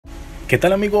¿Qué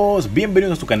tal amigos?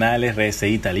 Bienvenidos a tu canal RS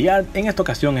Art. En esta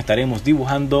ocasión estaremos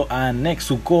dibujando a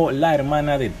Nezuko, la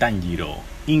hermana de Tanjiro.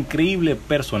 Increíble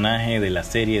personaje de la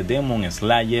serie Demon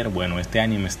Slayer. Bueno, este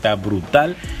anime está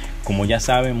brutal. Como ya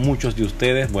saben muchos de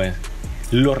ustedes, pues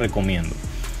lo recomiendo.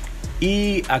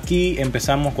 Y aquí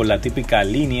empezamos con la típica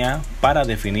línea para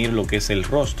definir lo que es el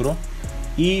rostro.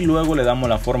 Y luego le damos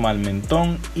la forma al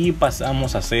mentón y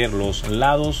pasamos a hacer los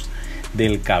lados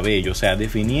del cabello, o sea,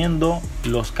 definiendo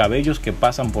los cabellos que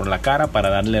pasan por la cara para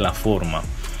darle la forma.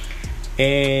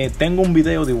 Tengo un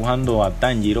video dibujando a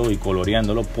Tanjiro y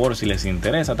coloreándolo por si les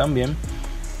interesa también.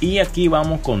 Y aquí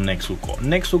vamos con Nezuko.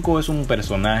 Nezuko es un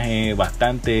personaje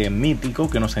bastante mítico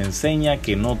que nos enseña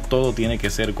que no todo tiene que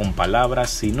ser con palabras,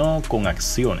 sino con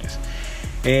acciones.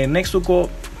 Nezuko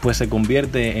pues se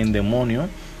convierte en demonio,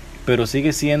 pero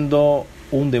sigue siendo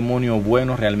un demonio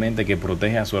bueno realmente que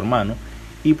protege a su hermano.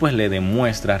 Y pues le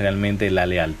demuestra realmente la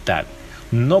lealtad.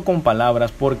 No con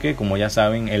palabras, porque como ya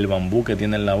saben, el bambú que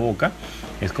tiene en la boca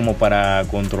es como para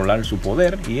controlar su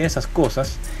poder y esas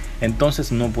cosas.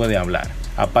 Entonces no puede hablar.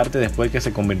 Aparte, después que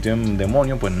se convirtió en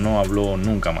demonio, pues no habló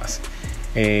nunca más.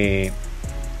 El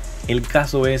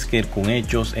caso es que con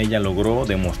hechos ella logró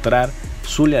demostrar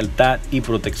su lealtad y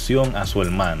protección a su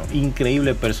hermano.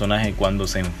 Increíble personaje. Cuando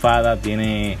se enfada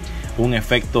tiene un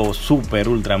efecto súper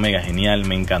ultra mega genial.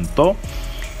 Me encantó.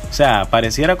 O sea,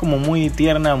 pareciera como muy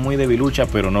tierna, muy debilucha,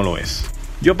 pero no lo es.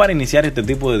 Yo, para iniciar este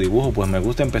tipo de dibujo, pues me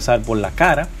gusta empezar por la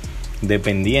cara,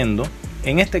 dependiendo.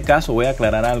 En este caso voy a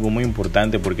aclarar algo muy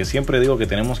importante, porque siempre digo que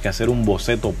tenemos que hacer un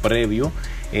boceto previo,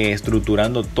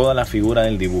 estructurando toda la figura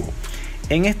del dibujo.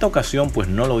 En esta ocasión pues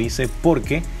no lo hice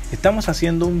porque estamos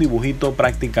haciendo un dibujito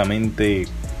prácticamente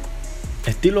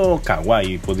estilo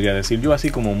kawaii, podría decir yo,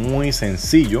 así como muy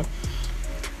sencillo,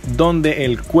 donde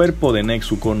el cuerpo de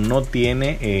Nezuko no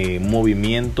tiene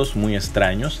movimientos muy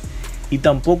extraños y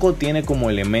tampoco tiene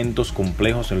como elementos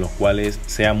complejos en los cuales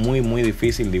sea muy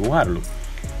difícil dibujarlo.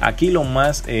 Aquí lo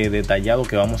más detallado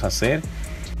que vamos a hacer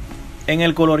en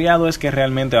el coloreado es que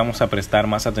realmente vamos a prestar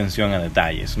más atención a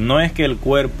detalles. No es que el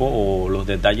cuerpo o los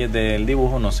detalles del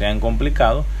dibujo no sean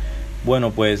complicados.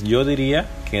 Bueno, pues yo diría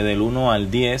que del 1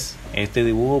 al 10 este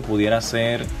dibujo pudiera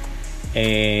ser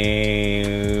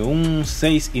un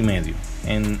 6,5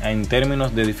 en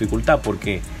términos de dificultad,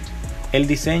 porque el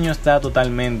diseño está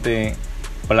totalmente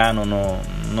plano,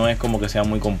 no es como que sea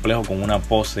muy complejo con una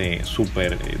pose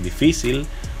súper difícil,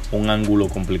 un ángulo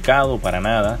complicado, para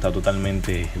nada, está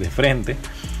totalmente de frente,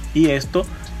 y esto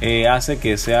hace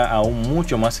que sea aún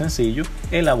mucho más sencillo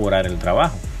elaborar el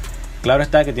trabajo. Claro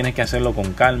está que tienes que hacerlo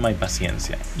con calma y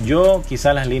paciencia. Yo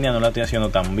quizá las líneas no las estoy haciendo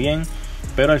tan bien,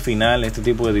 pero al final este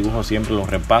tipo de dibujo siempre los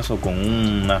repaso con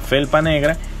una felpa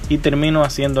negra y termino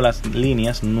haciendo las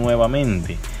líneas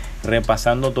nuevamente,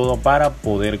 repasando todo para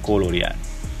poder colorear.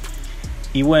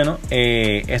 Y bueno,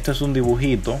 esto es un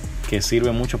dibujito que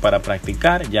sirve mucho para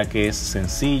practicar, ya que es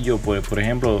sencillo. Pues, por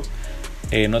ejemplo,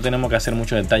 no tenemos que hacer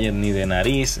muchos detalles ni de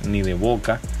nariz ni de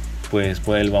boca, pues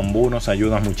el bambú nos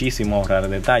ayuda muchísimo a ahorrar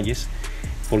detalles,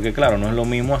 porque claro, no es lo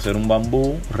mismo hacer un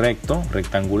bambú recto,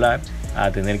 rectangular,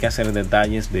 a tener que hacer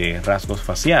detalles de rasgos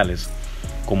faciales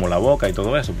como la boca y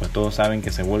todo eso. Pues todos saben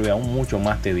que se vuelve aún mucho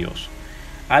más tedioso.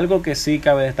 Algo que sí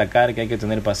cabe destacar que hay que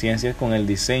tener paciencia es con el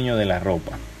diseño de la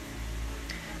ropa.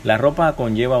 La ropa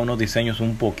conlleva unos diseños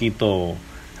un poquito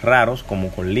raros, como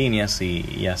con líneas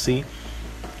y así,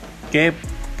 que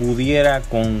pudiera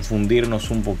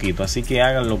confundirnos un poquito, así que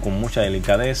háganlo con mucha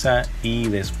delicadeza y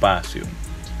despacio.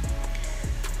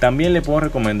 También le puedo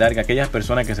recomendar que aquellas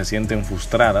personas que se sienten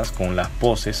frustradas con las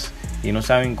poses y no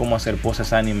saben cómo hacer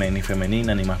poses anime, ni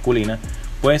femenina ni masculina,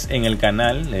 pues en el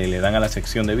canal le dan a la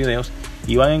sección de videos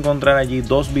y van a encontrar allí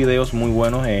dos videos muy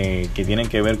buenos que tienen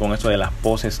que ver con esto de las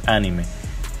poses anime.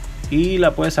 Y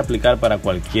la puedes aplicar para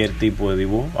cualquier tipo de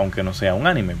dibujo, aunque no sea un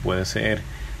anime, puede ser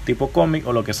tipo cómic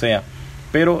o lo que sea,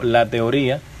 pero la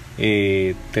teoría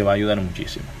te va a ayudar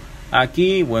muchísimo.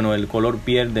 Aquí, bueno, el color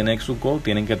piel de Nezuko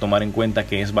tienen que tomar en cuenta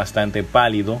que es bastante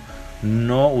pálido.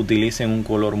 No utilicen un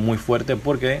color muy fuerte,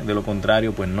 porque de lo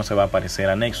contrario pues no se va a parecer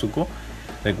a Nezuko.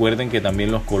 Recuerden que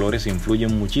también los colores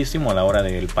influyen muchísimo a la hora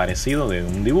del parecido de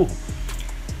un dibujo.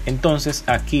 Entonces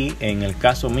aquí, en el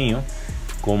caso mío,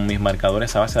 con mis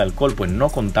marcadores a base de alcohol, pues no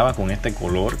contaba con este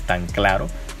color tan claro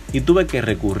y tuve que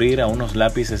recurrir a unos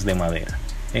lápices de madera.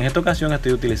 En esta ocasión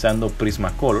estoy utilizando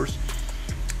Prismacolors,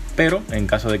 pero en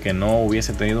caso de que no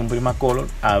hubiese tenido un Prismacolor,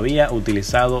 había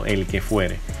utilizado el que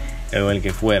fuera,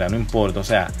 no importa. O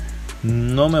sea,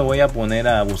 no me voy a poner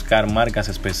a buscar marcas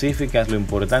específicas, lo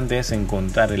importante es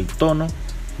encontrar el tono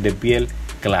de piel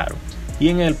claro. Y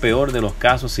en el peor de los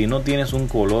casos, si no tienes un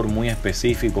color muy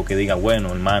específico que diga, bueno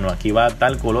hermano, aquí va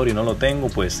tal color y no lo tengo,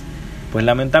 pues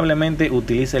lamentablemente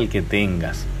utiliza el que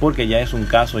tengas, porque ya es un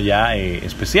caso ya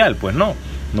especial. Pues no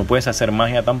puedes hacer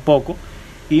magia tampoco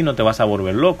y no te vas a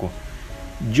volver loco.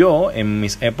 Yo en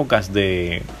mis épocas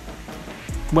de,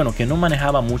 bueno, que no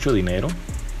manejaba mucho dinero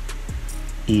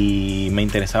y me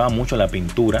interesaba mucho la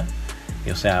pintura,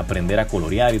 o sea, aprender a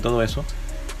colorear y todo eso,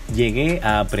 llegué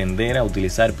a aprender a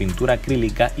utilizar pintura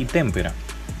acrílica y témpera,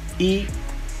 y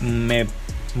me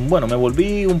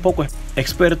volví un poco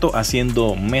experto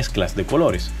haciendo mezclas de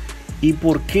colores. ¿Y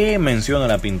por qué menciono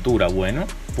la pintura? Bueno,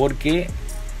 porque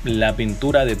la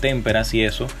pintura de témperas y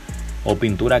eso, o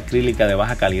pintura acrílica de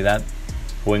baja calidad,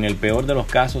 o en el peor de los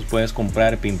casos puedes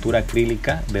comprar pintura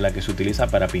acrílica de la que se utiliza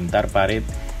para pintar pared,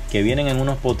 que vienen en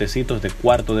unos potecitos de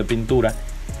cuarto de pintura,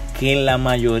 que en la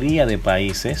mayoría de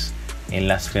países, en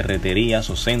las ferreterías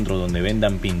o centros donde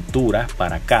vendan pinturas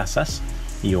para casas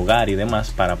y hogar y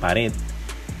demás, para pared,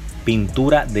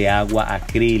 pintura de agua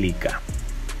acrílica.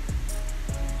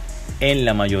 En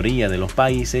la mayoría de los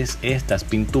países, estas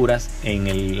pinturas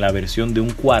en la versión de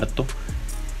un cuarto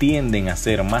tienden a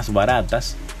ser más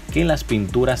baratas que las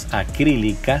pinturas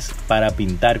acrílicas para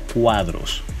pintar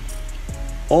cuadros.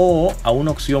 O a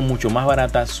una opción mucho más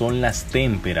barata son las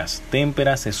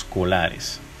témperas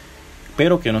escolares,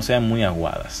 pero que no sean muy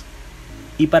aguadas.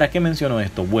 ¿Y para qué menciono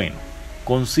esto? Bueno,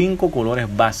 con 5 colores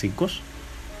básicos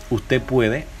usted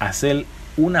puede hacer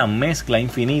una mezcla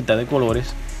infinita de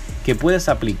colores que puedes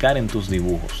aplicar en tus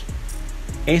dibujos.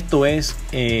 Esto es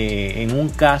en un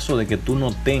caso de que tú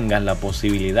no tengas la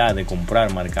posibilidad de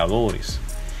comprar marcadores,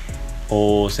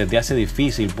 o se te hace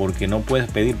difícil porque no puedes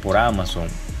pedir por Amazon,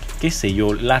 qué sé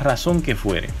yo, la razón que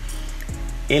fuere.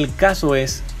 El caso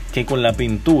es que con la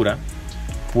pintura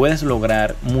puedes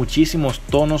lograr muchísimos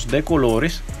tonos de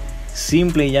colores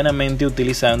simple y llanamente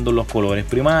utilizando los colores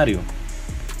primarios.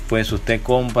 Pues usted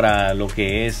compra lo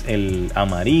que es el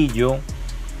amarillo,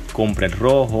 compra el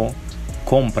rojo,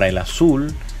 compra el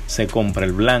azul, se compra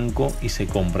el blanco y se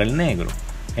compra el negro.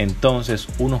 Entonces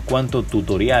unos cuantos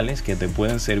tutoriales que te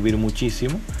pueden servir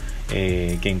muchísimo,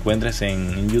 que encuentres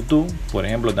en YouTube. Por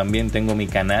ejemplo, también tengo mi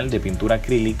canal de pintura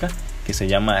acrílica que se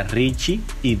llama Richie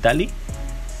Italy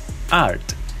Art.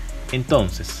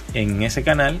 Entonces en ese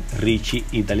canal, Richie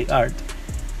Italy Art,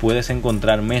 puedes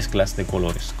encontrar mezclas de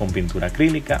colores con pintura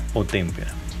acrílica o témpera.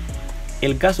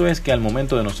 El caso es que al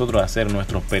momento de nosotros hacer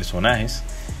nuestros personajes,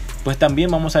 pues también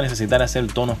vamos a necesitar hacer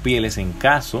tonos pieles en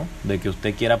caso de que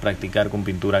usted quiera practicar con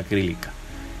pintura acrílica.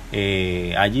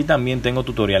 Allí también tengo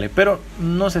tutoriales, pero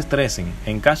no se estresen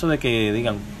en caso de que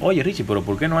digan, oye Richie, pero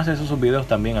 ¿por qué no haces esos videos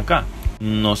también acá?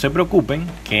 No se preocupen,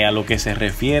 que a lo que se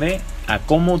refiere a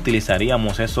cómo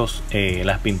utilizaríamos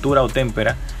las pinturas o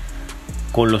témperas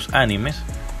con los animes,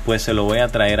 pues se lo voy a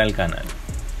traer al canal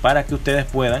para que ustedes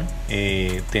puedan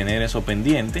tener eso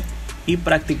pendiente y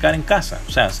practicar en casa.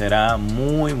 O sea, será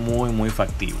muy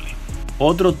factible.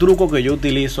 Otro truco que yo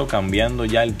utilizo, cambiando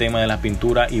ya el tema de la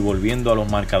pintura y volviendo a los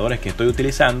marcadores que estoy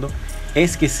utilizando,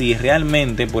 es que si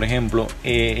realmente, por ejemplo,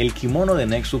 el kimono de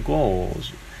Nezuko o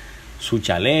su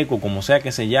chaleco, como sea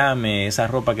que se llame, esa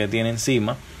ropa que tiene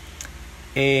encima,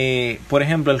 por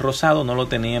ejemplo el rosado no lo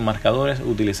tenía en marcadores,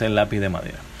 utilicé el lápiz de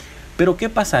madera. Pero ¿qué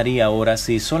pasaría ahora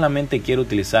si solamente quiero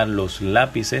utilizar los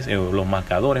lápices o los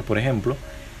marcadores, por ejemplo,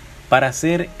 para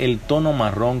hacer el tono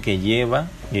marrón que lleva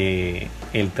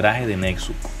el traje de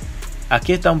Nezuko?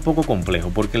 Aquí está un poco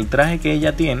complejo, porque el traje que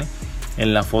ella tiene,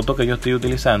 en la foto que yo estoy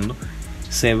utilizando,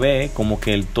 se ve como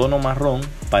que el tono marrón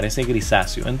parece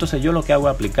grisáceo. Entonces yo lo que hago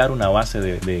es aplicar una base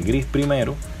de gris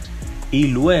primero, y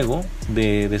luego,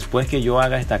 después que yo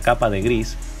haga esta capa de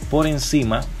gris, por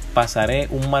encima pasaré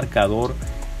un marcador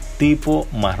tipo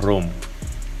marrón,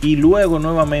 y luego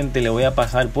nuevamente le voy a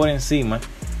pasar por encima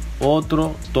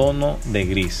otro tono de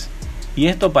gris. ¿Y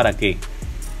esto para qué?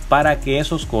 Para que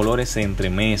esos colores se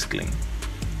entremezclen.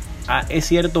 Es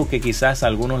cierto que quizás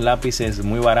algunos lápices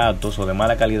muy baratos o de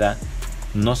mala calidad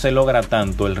no se logra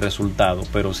tanto el resultado,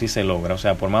 pero sí se logra. O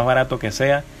sea, por más barato que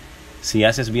sea, si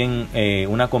haces bien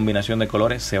una combinación de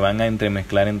colores, se van a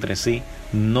entremezclar entre sí,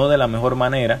 no de la mejor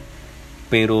manera,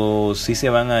 pero sí se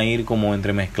van a ir como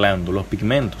entremezclando. Los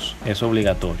pigmentos es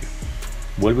obligatorio.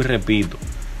 Vuelvo y repito,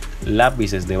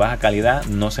 lápices de baja calidad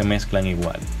no se mezclan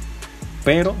igual,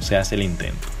 pero se hace el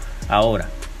intento. Ahora,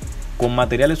 con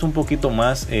materiales un poquito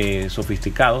más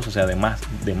sofisticados, o sea, de más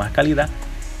calidad,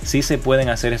 sí se pueden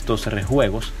hacer estos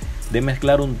rejuegos de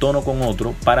mezclar un tono con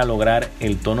otro para lograr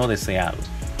el tono deseado.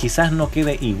 Quizás no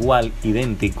quede igual,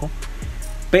 idéntico,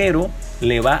 pero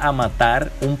le va a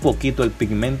matar un poquito el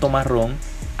pigmento marrón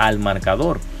al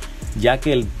marcador. ya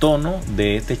que el tono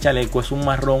de este chaleco es un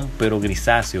marrón pero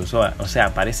grisáceo, o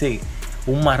sea, parece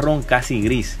un marrón casi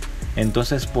gris.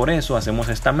 Entonces por eso hacemos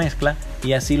esta mezcla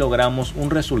y así logramos un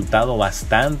resultado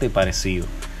bastante parecido.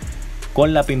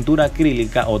 Con la pintura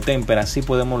acrílica o témpera sí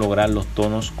podemos lograr los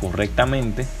tonos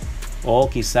correctamente, o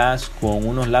quizás con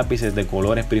unos lápices de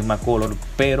colores Prismacolor,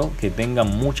 pero que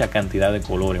tengan mucha cantidad de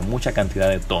colores, mucha cantidad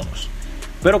de tonos.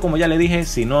 Pero como ya le dije,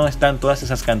 si no están todas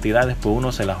esas cantidades, pues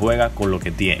uno se la juega con lo que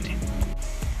tiene.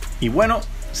 Y bueno,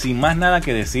 sin más nada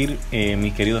que decir,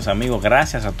 mis queridos amigos,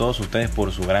 gracias a todos ustedes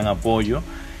por su gran apoyo.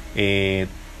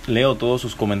 Leo todos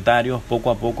sus comentarios, poco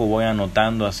a poco voy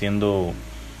anotando, haciendo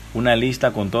una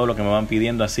lista con todo lo que me van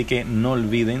pidiendo, así que no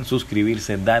olviden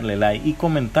suscribirse, darle like y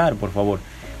comentar, por favor.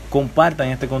 Compartan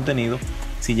este contenido.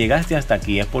 Si llegaste hasta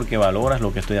aquí es porque valoras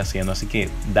lo que estoy haciendo, así que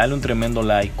dale un tremendo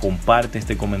like, comparte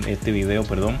este video,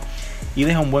 y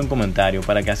deja un buen comentario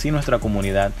para que así nuestra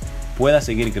comunidad pueda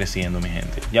seguir creciendo, mi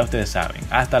gente. Ya ustedes saben,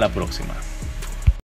 hasta la próxima.